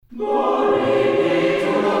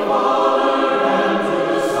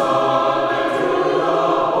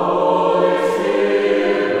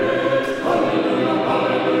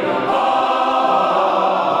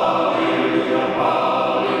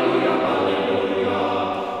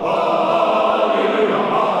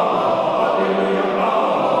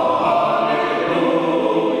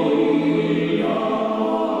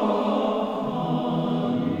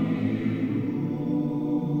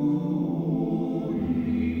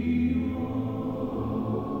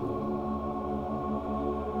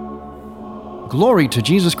Glory to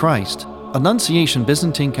Jesus Christ. Annunciation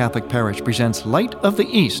Byzantine Catholic Parish presents Light of the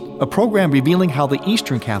East, a program revealing how the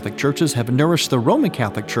Eastern Catholic Churches have nourished the Roman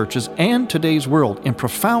Catholic Churches and today's world in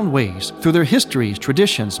profound ways through their histories,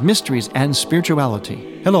 traditions, mysteries, and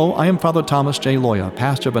spirituality. Hello, I am Father Thomas J. Loya,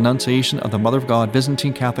 pastor of Annunciation of the Mother of God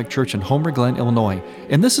Byzantine Catholic Church in Homer Glen, Illinois,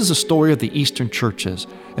 and this is a story of the Eastern Churches,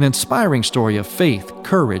 an inspiring story of faith,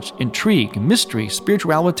 courage, intrigue, mystery,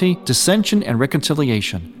 spirituality, dissension, and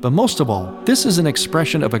reconciliation. But most of all, this is an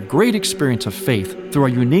expression of a great experience of faith through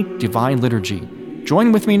a unique divine liturgy.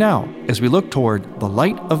 Join with me now as we look toward the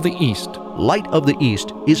Light of the East. Light of the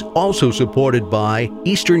East is also supported by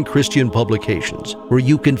Eastern Christian Publications, where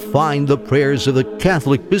you can find the prayers of the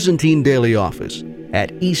Catholic Byzantine Daily Office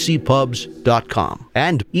at ecpubs.com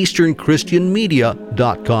and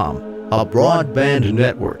easternchristianmedia.com, a broadband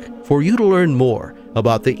network for you to learn more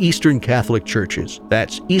about the Eastern Catholic Churches.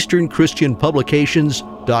 That's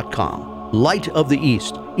easternchristianpublications.com. Light of the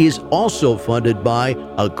East is also funded by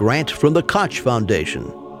a grant from the Koch Foundation.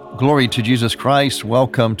 Glory to Jesus Christ.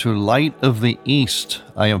 Welcome to Light of the East.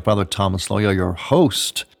 I am Father Thomas Loya, your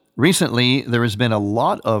host. Recently, there has been a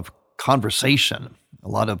lot of conversation, a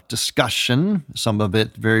lot of discussion, some of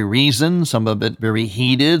it very reasoned, some of it very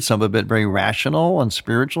heated, some of it very rational and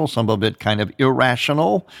spiritual, some of it kind of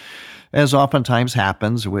irrational, as oftentimes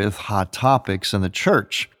happens with hot topics in the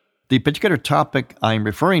church. The particular topic I'm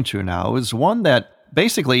referring to now is one that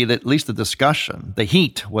basically, at least the discussion, the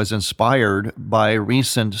heat was inspired by a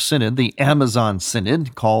recent synod, the Amazon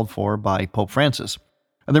Synod, called for by Pope Francis.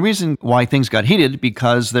 And the reason why things got heated,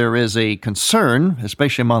 because there is a concern,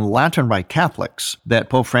 especially among Latin Rite Catholics, that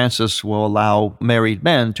Pope Francis will allow married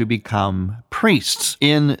men to become priests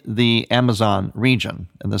in the Amazon region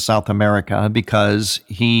in the South America, because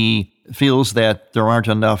he feels that there aren't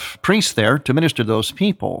enough priests there to minister to those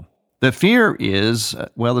people. The fear is,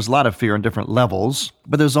 well, there's a lot of fear on different levels,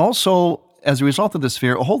 but there's also, as a result of this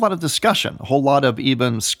fear, a whole lot of discussion, a whole lot of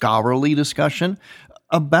even scholarly discussion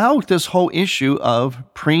about this whole issue of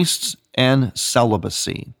priests and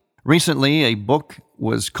celibacy. Recently, a book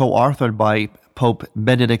was co-authored by Pope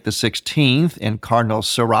Benedict XVI and Cardinal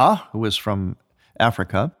Sarah, who is from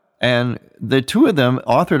Africa, and the two of them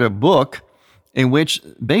authored a book in which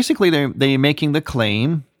basically they're making the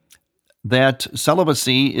claim that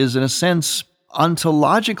celibacy is, in a sense,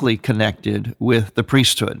 ontologically connected with the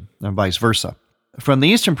priesthood, and vice versa. From the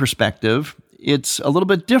Eastern perspective, it's a little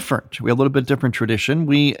bit different. We have a little bit different tradition.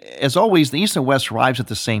 We, as always, the East and West arrives at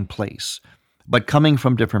the same place, but coming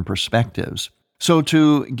from different perspectives. So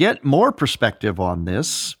to get more perspective on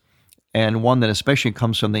this, and one that especially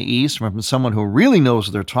comes from the East, from someone who really knows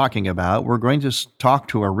what they're talking about, we're going to talk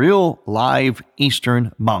to a real live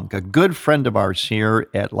Eastern monk, a good friend of ours here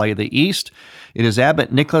at Light of the East. It is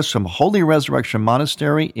Abbot Nicholas from Holy Resurrection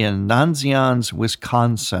Monastery in Nanshians,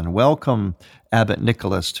 Wisconsin. Welcome, Abbot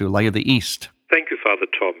Nicholas, to Light of the East. Thank you, Father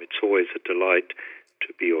Tom. It's always a delight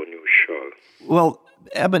to be on your show. Well,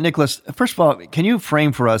 Abbot Nicholas, first of all, can you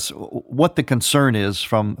frame for us what the concern is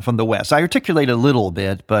from the West? I articulate a little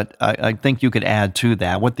bit, but I think you could add to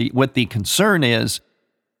that what the concern is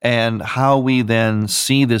and how we then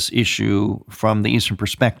see this issue from the Eastern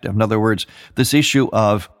perspective. In other words, this issue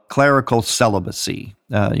of clerical celibacy,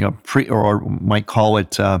 or might call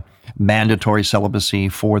it mandatory celibacy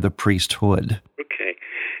for the priesthood. Okay.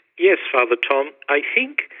 Yes, Father Tom, I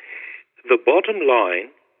think the bottom line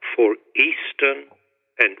for Eastern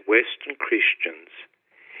and Western Christians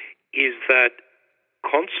is that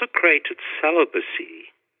consecrated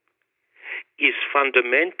celibacy is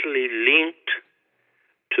fundamentally linked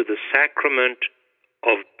to the sacrament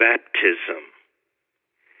of baptism.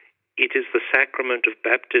 It is the sacrament of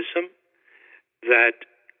baptism that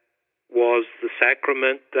was the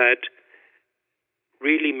sacrament that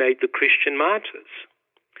really made the Christian martyrs,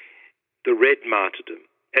 the Red Martyrdom.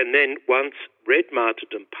 And then once Red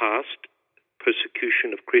Martyrdom passed,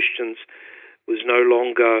 persecution of Christians was no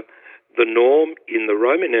longer the norm in the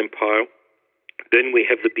Roman Empire, then we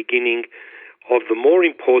have the beginning of the more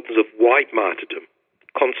importance of White Martyrdom,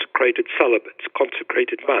 consecrated celibates,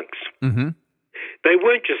 consecrated monks. Mm-hmm. They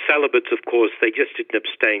weren't just celibates, of course. They just didn't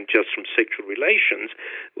abstain just from sexual relations.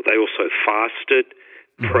 They also fasted,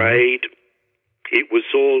 prayed. It was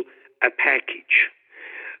all a package.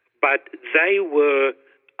 But they were,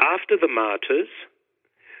 after the martyrs,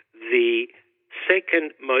 the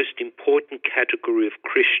second most important category of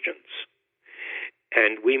Christians.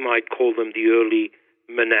 And we might call them the early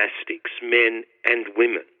monastics, men and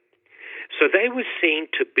women. So they were seen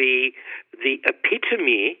to be the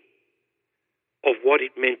epitome of what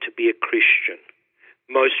it meant to be a Christian,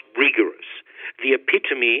 most rigorous, the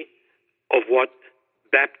epitome of what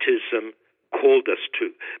baptism called us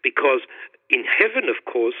to. Because in heaven, of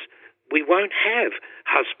course, we won't have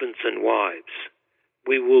husbands and wives.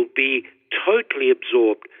 We will be totally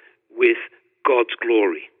absorbed with God's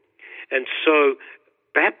glory. And so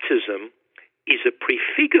baptism is a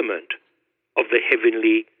prefigurement of the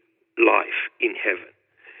heavenly life in heaven.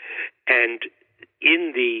 And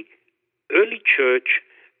in the early church,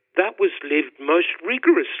 that was lived most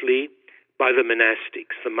rigorously by the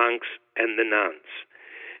monastics, the monks and the nuns.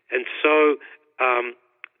 And so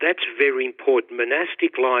that's very important.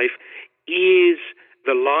 Monastic life is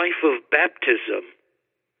the life of baptism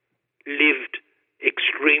lived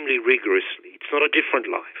extremely rigorously. It's not a different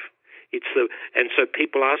life. And so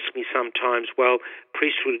people ask me sometimes, well,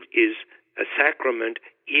 priesthood is a sacrament.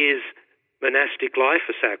 Is monastic life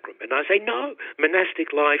a sacrament? And I say, no,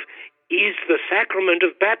 monastic life is the sacrament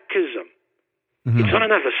of baptism. It's not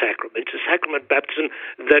another sacrament. It's a sacrament of baptism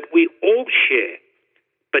that we all share,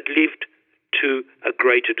 but lived to a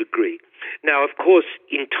greater degree. Now, of course,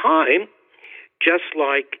 in time, just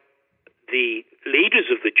like the leaders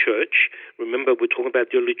of the church, remember we're talking about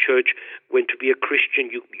the early church, when to be a Christian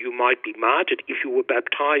you might be martyred. If you were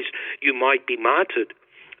baptized, you might be martyred.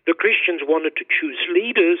 The Christians wanted to choose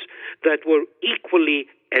leaders that were equally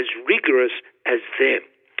as rigorous as them.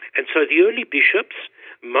 And so the early bishops,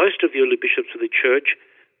 most of the early bishops of the church,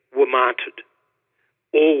 were martyred,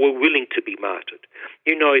 or were willing to be martyred.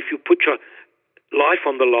 You know, if you put your life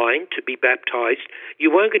on the line to be baptized, you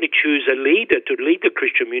weren't going to choose a leader to lead the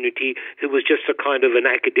Christian community who was just a kind of an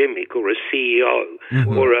academic or a CEO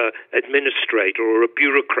or an administrator or a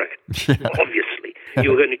bureaucrat. Obviously, you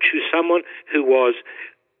were going to choose someone who was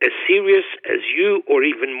as serious as you or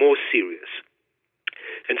even more serious.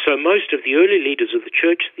 And so most of the early leaders of the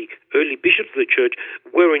church, the early bishops of the church,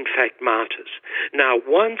 were in fact martyrs. Now,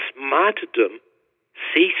 once martyrdom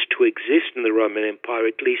ceased to exist in the Roman Empire,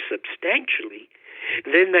 at least substantially,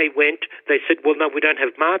 then they said, well, no, we don't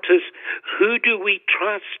have martyrs. Who do we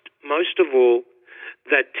trust most of all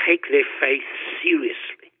that take their faith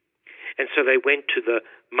seriously? And so they went to the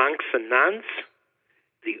monks and nuns,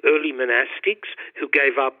 the early monastics, who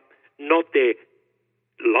gave up not their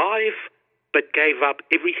life, but gave up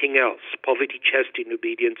everything else, poverty, chastity, and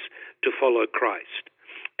obedience, to follow Christ.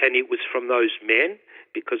 And it was from those men,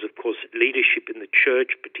 because, of course, leadership in the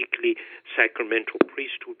church, particularly sacramental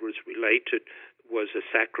priesthood, was a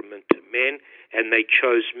sacrament to men, and they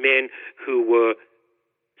chose men who were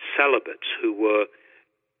celibates, who were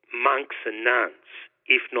monks and nuns,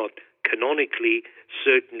 if not canonically,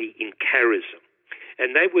 certainly in charism.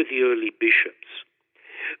 And they were the early bishops.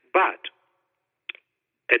 But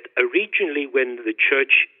originally, when the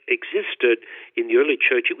church existed, in the early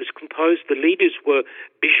church, it was composed, the leaders were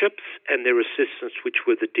bishops and their assistants, which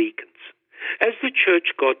were the deacons. As the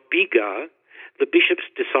church got bigger, the bishops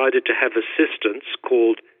decided to have assistants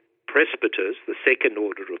called presbyters, the second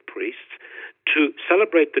order of priests, to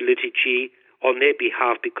celebrate the liturgy on their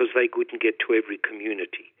behalf because they couldn't get to every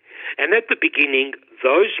community. And at the beginning,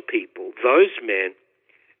 those people, those men,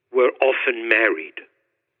 were often married.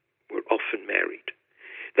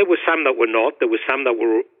 There were some that were not. There were some that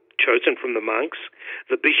were chosen from the monks.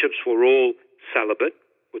 The bishops were all celibate.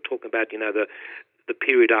 We're talking about, the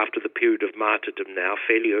period after the period of martyrdom now,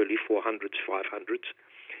 fairly early 400s, 500s.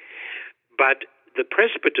 But the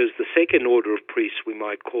presbyters, the second order of priests, we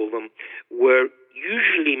might call them, were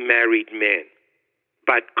usually married men.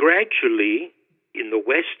 But gradually, in the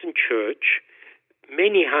Western Church,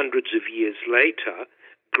 many hundreds of years later,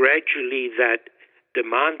 gradually that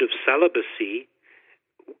demand of celibacy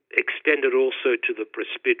extended also to the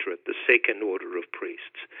presbyterate, the second order of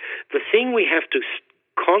priests. The thing I have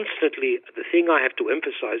to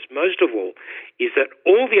emphasize most of all is that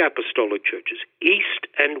all the apostolic churches, East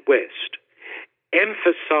and West,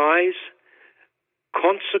 emphasize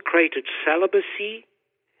consecrated celibacy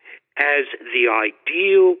as the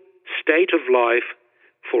ideal state of life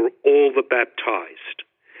for all the baptized.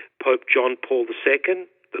 Pope John Paul II,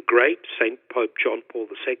 the great Saint Pope John Paul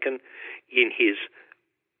II, in his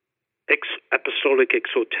apostolic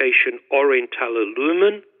exhortation Orientale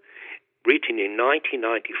Lumen, written in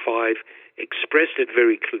 1995, expressed it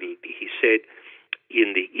very clearly. He said,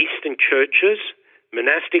 in the Eastern churches,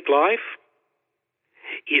 monastic life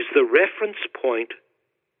is the reference point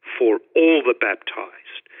for all the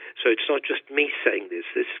baptized. So it's not just me saying this.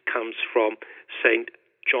 This comes from St.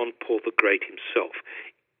 John Paul the Great himself.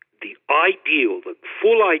 The ideal, the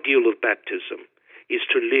full ideal of baptism is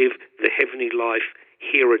to live the heavenly life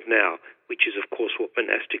here and now, which is, of course, what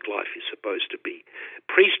monastic life is supposed to be.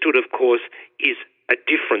 Priesthood, of course, is a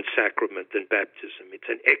different sacrament than baptism. It's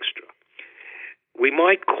an extra. We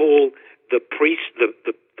might call the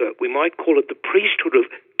we might call it the priesthood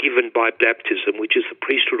given by baptism, which is the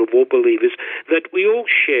priesthood of all believers that we all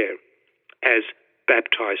share as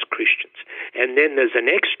baptized Christians. And then there's an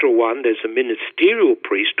extra one. There's a ministerial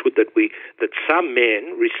priesthood that some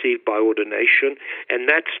men receive by ordination, and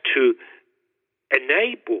that's to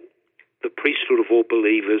enable the priesthood of all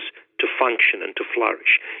believers to function and to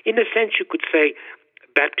flourish. In a sense, you could say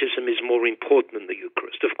baptism is more important than the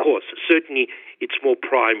Eucharist. Of course, certainly it's more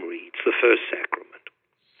primary. It's the first sacrament.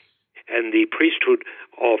 And the priesthood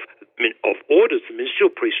of orders, the ministerial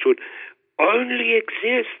priesthood, only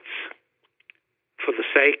exists for the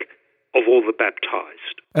sake of all the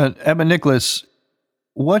baptized. Abbot Nicholas,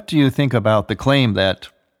 what do you think about the claim that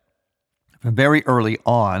very early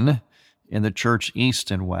on in the Church,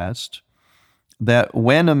 East and West, that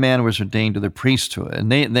when a man was ordained to the priesthood,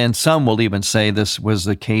 and then some will even say this was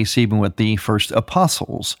the case even with the first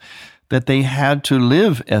apostles, that they had to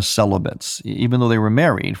live as celibates, even though they were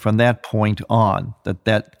married, from that point on,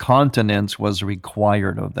 that continence was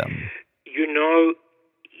required of them? You know,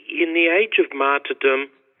 in the age of martyrdom,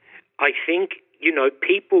 I think,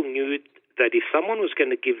 people knew that if someone was going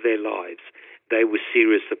to give their lives, they were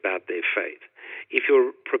serious about their faith. If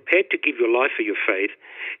you're prepared to give your life for your faith,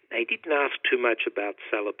 they didn't ask too much about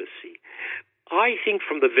celibacy. I think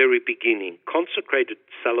from the very beginning, consecrated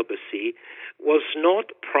celibacy was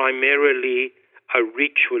not primarily a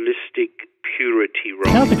ritualistic purity role.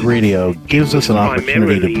 Catholic Radio gives us an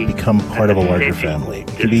opportunity to become part of a larger family.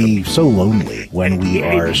 It can be so lonely when we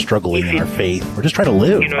are struggling in our faith or just try to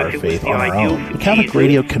live our faith on our own. But Catholic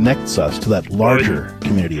Radio connects us to that larger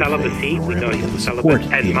community of faith where we're able to get the support,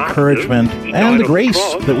 the encouragement, and the grace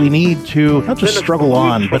that we need to not just struggle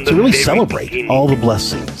on, but to really celebrate all the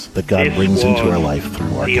blessings that God brings into our life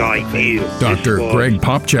through our Catholic faith. Dr. Greg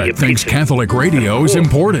Popcak thinks Catholic radio is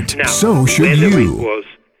important. So should you.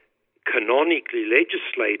 Canonically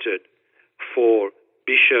legislated for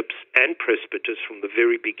bishops and presbyters from the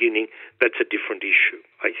very beginning, that's a different issue,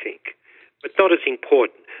 I think, but not as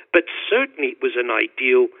important. But certainly it was an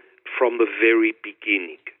ideal from the very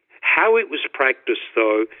beginning. How it was practiced,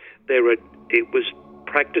 though, it was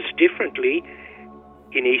practiced differently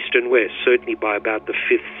in East and West, certainly by about the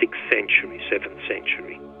 5th, 6th century, 7th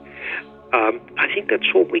century. I think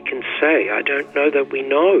that's what we can say. I don't know that we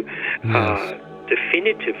know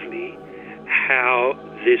definitively how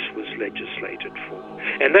this was legislated for.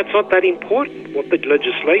 And that's not that important. What the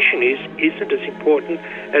legislation isn't as important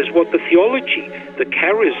as what the theology, the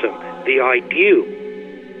charism, the ideal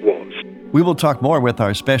was. We will talk more with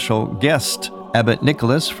our special guest, Abbot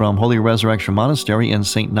Nicholas from Holy Resurrection Monastery in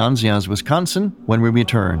St. Nazianz, Wisconsin, when we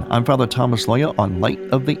return. I'm Father Thomas Loya on Light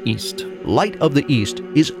of the East. Light of the East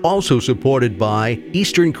is also supported by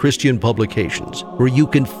Eastern Christian Publications, where you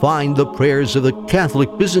can find the prayers of the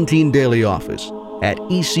Catholic Byzantine Daily Office at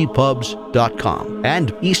ecpubs.com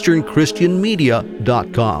and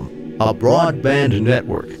easternchristianmedia.com, a broadband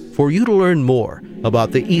network for you to learn more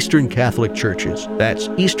about the Eastern Catholic Churches. That's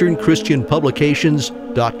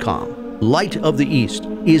easternchristianpublications.com. Light of the East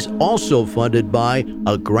is also funded by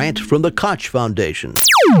a grant from the Koch Foundation.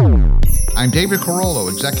 I'm David Carollo,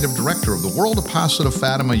 Executive Director of the World Apostolate of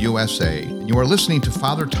Fatima, USA. And you are listening to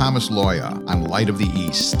Father Thomas Loya on Light of the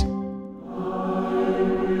East.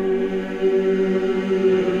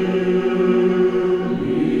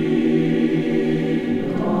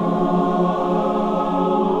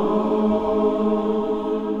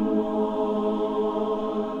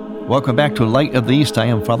 Welcome back to Light of the East. I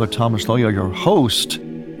am Father Thomas Loya, your host,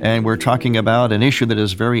 and we're talking about an issue that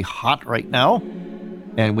is very hot right now.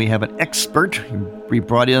 And we have an expert. We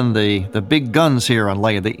brought in the big guns here on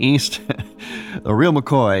Light of the East, the real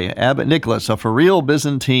McCoy, Abbot Nicholas, a for real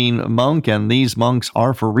Byzantine monk, and these monks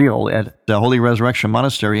are for real at the Holy Resurrection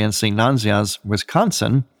Monastery in St. Nazianz,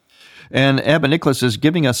 Wisconsin. And Abbot Nicholas is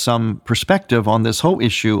giving us some perspective on this whole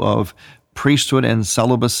issue of priesthood and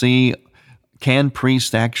celibacy. Can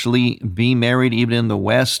priests actually be married even in the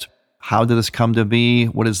West? How did this come to be?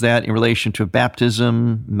 What is that in relation to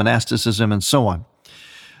baptism, monasticism, and so on?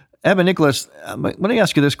 Abbot Nicholas, let me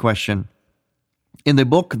ask you this question. In the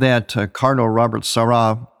book that Cardinal Robert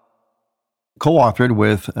Sarah co-authored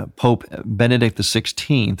with Pope Benedict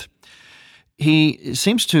XVI, he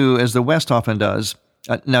seems to, as the West often does,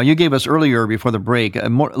 now you gave us earlier before the break a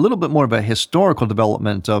little bit more of a historical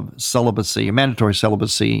development of celibacy, mandatory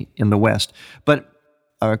celibacy in the West. But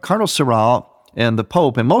Cardinal Sarah and the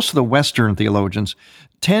Pope and most of the Western theologians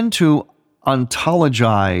tend to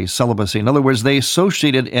ontologize celibacy. In other words, they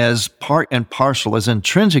associate it as part and parcel, as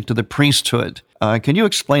intrinsic to the priesthood. Can you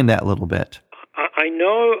explain that a little bit?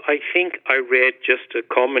 I think I read just a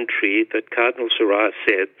commentary that Cardinal Sarah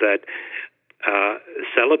said that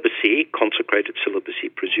celibacy, consecrated celibacy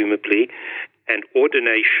presumably, and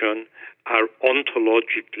ordination are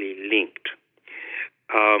ontologically linked.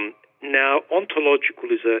 Now, ontological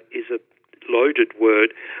is a loaded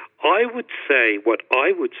word. What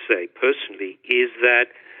I would say personally is that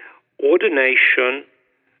ordination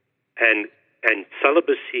and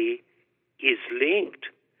celibacy is linked,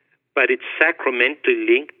 but it's sacramentally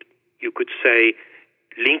linked, you could say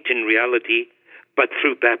linked in reality, but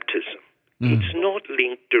through baptism. It's not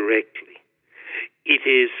linked directly. It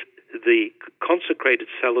is the consecrated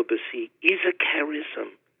celibacy is a charism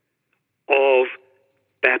of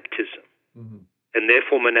baptism and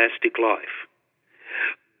therefore monastic life.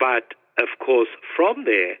 But, of course, from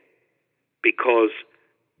there, because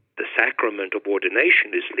the sacrament of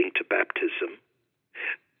ordination is linked to baptism,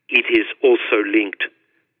 it is also linked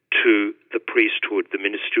to the priesthood, the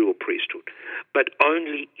ministerial priesthood, but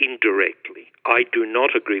only indirectly. I do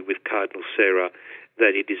not agree with Cardinal Sarah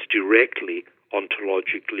that it is directly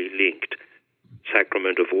ontologically linked,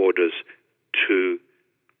 sacrament of orders, to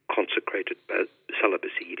consecrated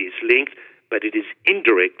celibacy. It is linked, but it is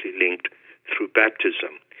indirectly linked through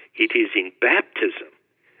baptism. It is in baptism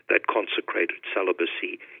that consecrated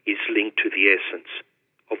celibacy is linked to the essence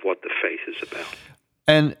of what the faith is about.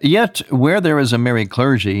 And yet, where there is a married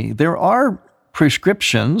clergy, there are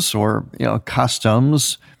prescriptions or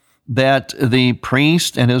customs that the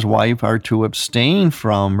priest and his wife are to abstain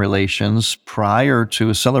from relations prior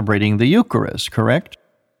to celebrating the Eucharist, correct?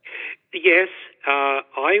 Yes,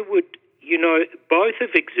 I would, both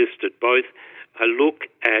have existed. Both look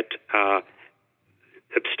at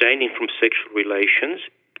abstaining from sexual relations,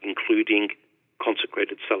 including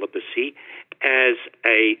consecrated celibacy, as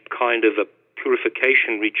a kind of a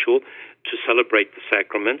purification ritual to celebrate the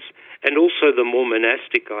sacraments, and also the more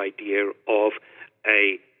monastic idea of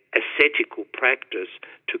a ascetical practice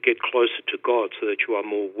to get closer to God so that you are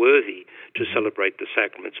more worthy to celebrate the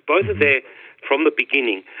sacraments. Both are there from the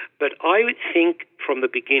beginning, but I would think from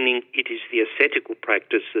the beginning it is the ascetical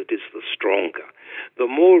practice that is the stronger. The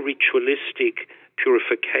more ritualistic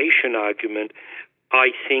purification argument,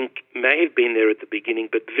 I think, may have been there at the beginning,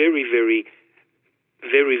 but very, very,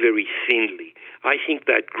 very, very thinly. I think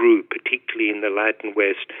that grew, particularly in the Latin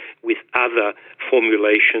West, with other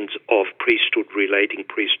formulations of priesthood, relating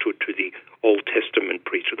priesthood to the Old Testament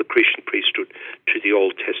priesthood, the Christian priesthood to the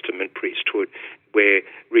Old Testament priesthood, where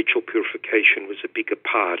ritual purification was a bigger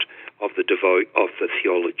part of the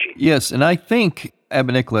theology. Yes, and I think,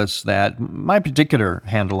 Abba Nicholas, that my particular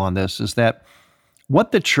handle on this is that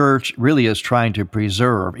what the Church really is trying to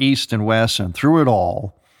preserve, East and West, and through it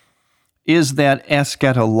all, is that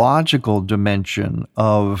eschatological dimension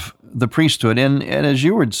of the priesthood, and as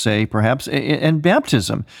you would say, perhaps, in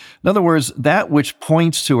baptism. In other words, that which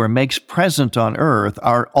points to or makes present on earth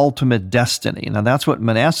our ultimate destiny. Now, that's what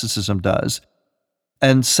monasticism does.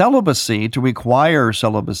 And celibacy, to require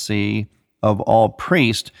celibacy of all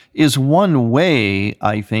priests, is one way,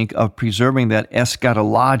 I think, of preserving that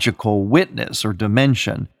eschatological witness or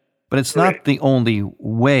dimension. But it's not the only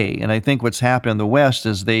way. And I think what's happened in the West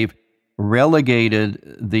is they've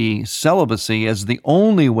relegated the celibacy as the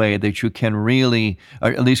only way that you can really, or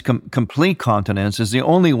at least complete continence, is the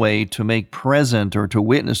only way to make present or to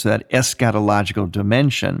witness that eschatological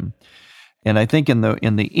dimension. And I think in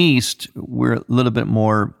the East, we're a little bit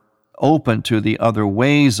more open to the other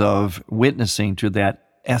ways of witnessing to that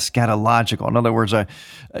eschatological. In other words,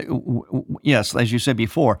 yes, as you said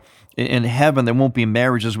before, in heaven there won't be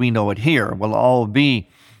marriage as we know it here. We'll all be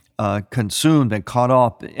consumed and caught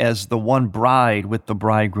up as the one bride with the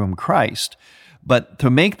bridegroom Christ. But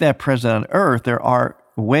to make that present on earth, there are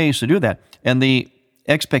ways to do that. And the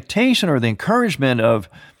expectation or the encouragement of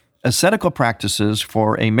ascetical practices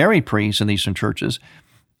for a married priest in Eastern churches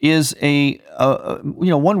is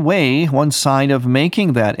one way, one sign of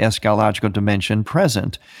making that eschatological dimension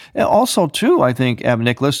present. And also, too, I think, Abba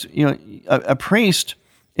Nicholas, a priest,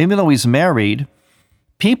 even though he's married,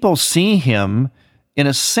 people see him in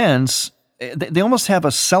a sense, they almost have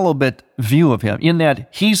a celibate view of him in that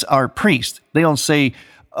he's our priest. They don't say,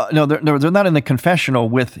 No, they're not in the confessional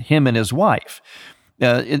with him and his wife.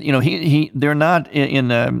 They're not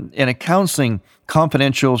in a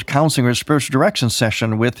confidential counseling or spiritual direction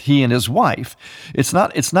session with he and his wife. It's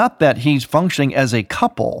not that he's functioning as a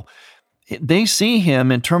couple. They see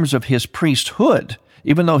him in terms of his priesthood,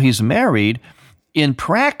 even though he's married. In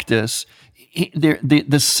practice,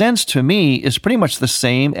 the sense to me is pretty much the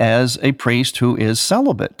same as a priest who is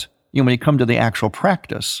celibate. When you come to the actual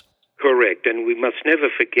practice. Correct, and we must never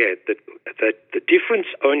forget that the difference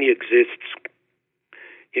only exists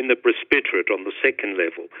in the presbyterate on the second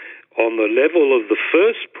level. On the level of the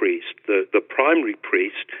first priest, the primary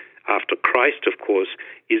priest, after Christ, of course,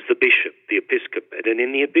 is the bishop, the episcopate. And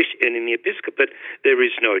in the episcopate, there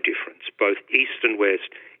is no difference. Both East and West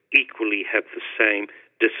equally have the same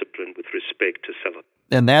discipline with respect to celibacy.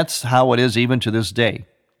 And that's how it is even to this day.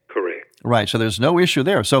 Correct. Right, so there's no issue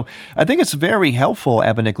there. So I think it's very helpful,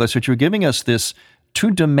 Abba Nicholas, that you're giving us this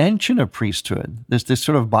two-dimension of priesthood, this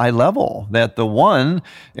sort of bi-level, that the one,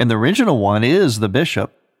 and the original one, is the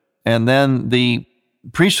bishop, and then the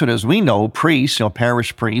priesthood, as we know, priest,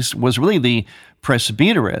 parish priest, was really the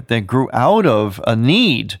presbyterate that grew out of a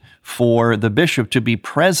need for the bishop to be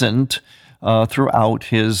present throughout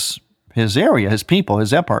his area, his people,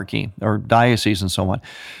 his eparchy, or diocese, and so on.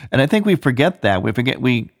 And I think we forget that.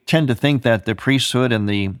 We tend to think that the priesthood and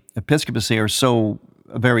the episcopacy are so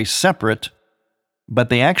very separate, but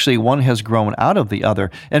they actually, one has grown out of the other.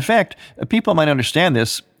 In fact, people might understand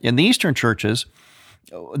this. In the Eastern churches,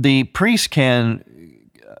 the priest can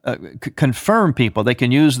confirm people. They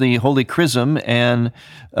can use the Holy Chrism and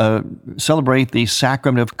celebrate the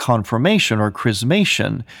sacrament of confirmation or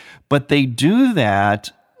chrismation, but they do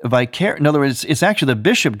that in other words, it's actually the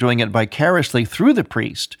bishop doing it vicariously through the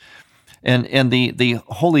priest. And the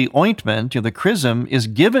holy ointment, the chrism, is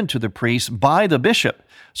given to the priest by the bishop.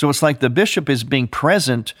 So it's like the bishop is being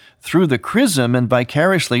present through the chrism and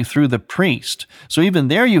vicariously through the priest. So even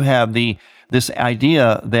there you have this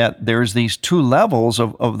idea that there's these two levels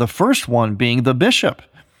of the first one being the bishop.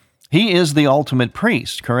 He is the ultimate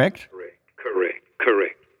priest, correct? Correct.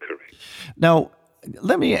 Now,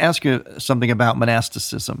 let me ask you something about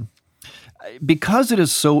monasticism. Because it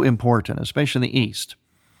is so important, especially in the East,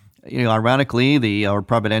 ironically, or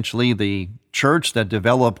providentially, the church that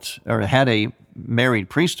developed or had a married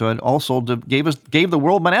priesthood also gave the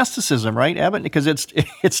world monasticism, right, Abbot? Because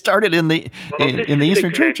it started in the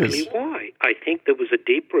Eastern churches. Exactly why. I think there was a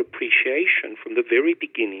deeper appreciation from the very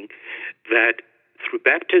beginning that through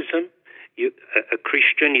baptism, a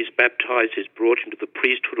Christian is baptized, is brought into the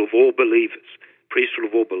priesthood of all believers.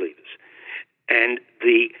 And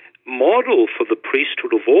the model for the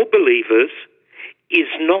priesthood of all believers is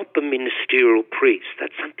not the ministerial priest.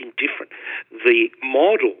 That's something different. The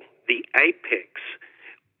model, the apex,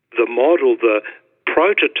 the model, the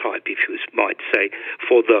prototype, if you might say,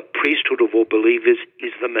 for the priesthood of all believers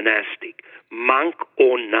is the monastic, monk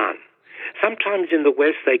or nun. Sometimes in the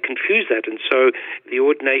West they confuse that, and so the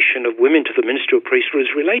ordination of women to the ministerial priesthood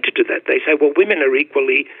is related to that. They say, well, women are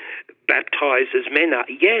equally baptized as men are.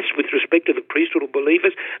 Yes, with respect to the priesthood of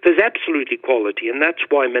believers, there's absolute equality, and that's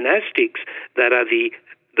why monastics that are the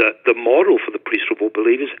model for the priesthood of all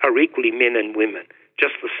believers are equally men and women.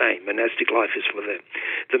 Just the same. Monastic life is for them.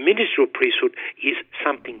 The ministerial priesthood is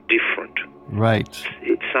something different. Right.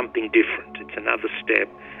 It's something different. It's another step,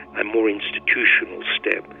 a more institutional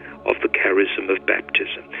step of the charism of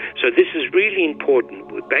baptism. So this is really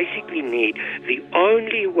important. We basically need the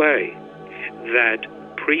only way that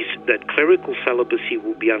clerical celibacy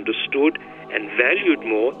will be understood and valued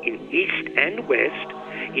more in East and West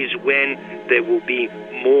is when there will be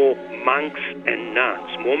more monks and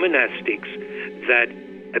nuns, more monastics that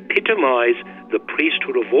epitomize the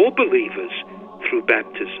priesthood of all believers through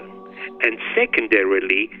baptism. And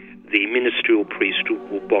secondarily, the ministerial priesthood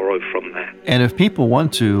will borrow from that. And if people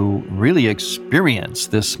want to really experience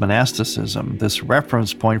this monasticism, this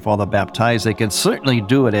reference point for all the baptized, they can certainly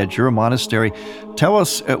do it at your monastery. Tell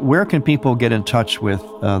us, where can people get in touch with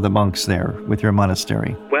the monks there, with your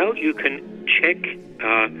monastery? Well, you can check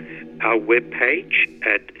our webpage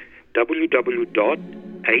at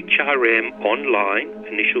www.hrmonline,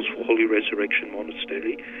 initials for Holy Resurrection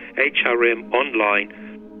Monastery,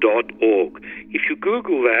 hrmonline.org. If you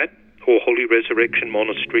Google that, or Holy Resurrection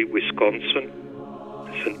Monastery, Wisconsin,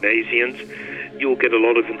 St. Nazianz, you'll get a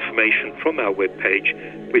lot of information from our webpage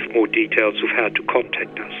with more details of how to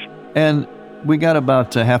contact us. And we got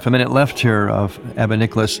about half a minute left here of Abba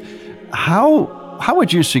Nicholas. How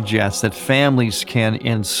would you suggest that families can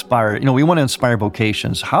inspire, we want to inspire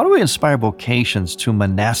vocations. How do we inspire vocations to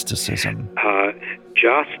monasticism?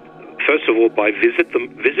 First of all, by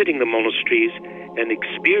visiting the monasteries and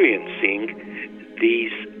experiencing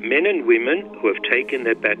these men and women who have taken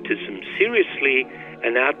their baptism seriously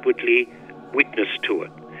and outwardly witness to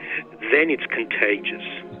it, then it's contagious.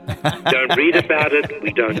 Don't read about it,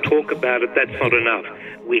 we don't talk about it, that's not enough.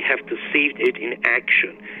 We have to see it in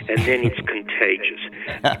action, and then it's contagious.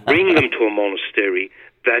 Bring them to a monastery.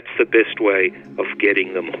 That's the best way of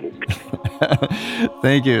getting them hooked.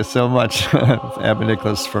 Thank you so much, Abbot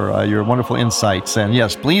Nicholas, for your wonderful insights. And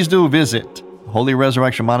yes, please do visit Holy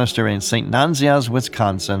Resurrection Monastery in St. Nazianz,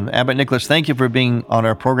 Wisconsin. Abbot Nicholas, thank you for being on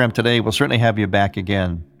our program today. We'll certainly have you back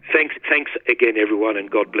again. Thanks again, everyone, and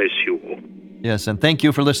God bless you all. Yes, and thank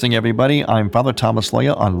you for listening, everybody. I'm Father Thomas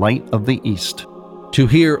Loya on Light of the East. To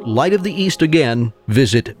hear Light of the East again,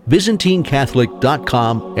 visit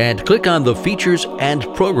ByzantineCatholic.com and click on the Features and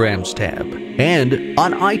Programs tab, and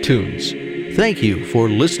on iTunes. Thank you for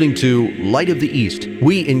listening to Light of the East.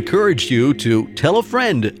 We encourage you to tell a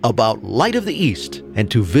friend about Light of the East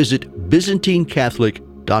and to visit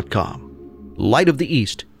ByzantineCatholic.com. Light of the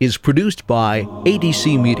East is produced by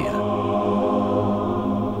ADC Media.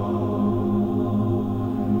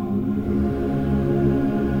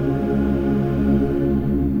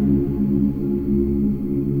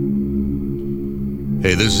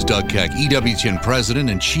 Hey, this is Doug Keck, EWTN President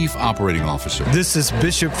and Chief Operating Officer. This is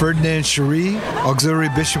Bishop Ferdinand Cherie, Auxiliary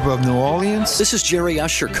Bishop of New Orleans. This is Jerry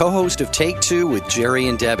Usher, co-host of Take Two with Jerry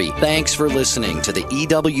and Debbie. Thanks for listening to the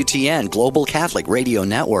EWTN Global Catholic Radio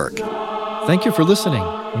Network. Thank you for listening.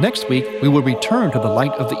 Next week, we will return to the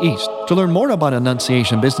Light of the East. To learn more about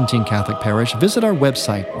Annunciation Byzantine Catholic Parish, visit our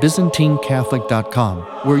website, ByzantineCatholic.com,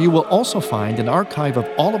 where you will also find an archive of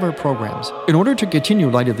all of our programs. In order to continue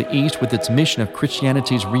Light of the East with its mission of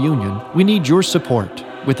Christianity's reunion, we need your support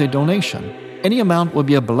with a donation. Any amount will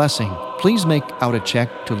be a blessing. Please make out a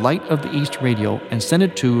check to Light of the East Radio and send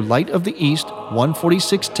it to Light of the East,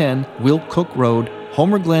 14610 Will Cook Road,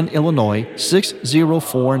 Homer Glen, Illinois,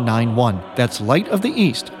 60491. That's Light of the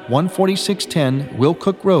East, 14610 Will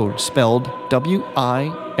Cook Road, spelled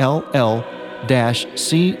WILL-COOK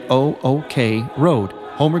Road,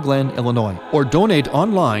 Homer Glen, Illinois. Or donate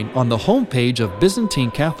online on the homepage of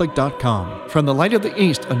ByzantineCatholic.com. From the Light of the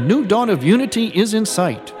East, a new dawn of unity is in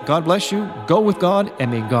sight. God bless you, go with God,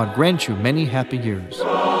 and may God grant you many happy years.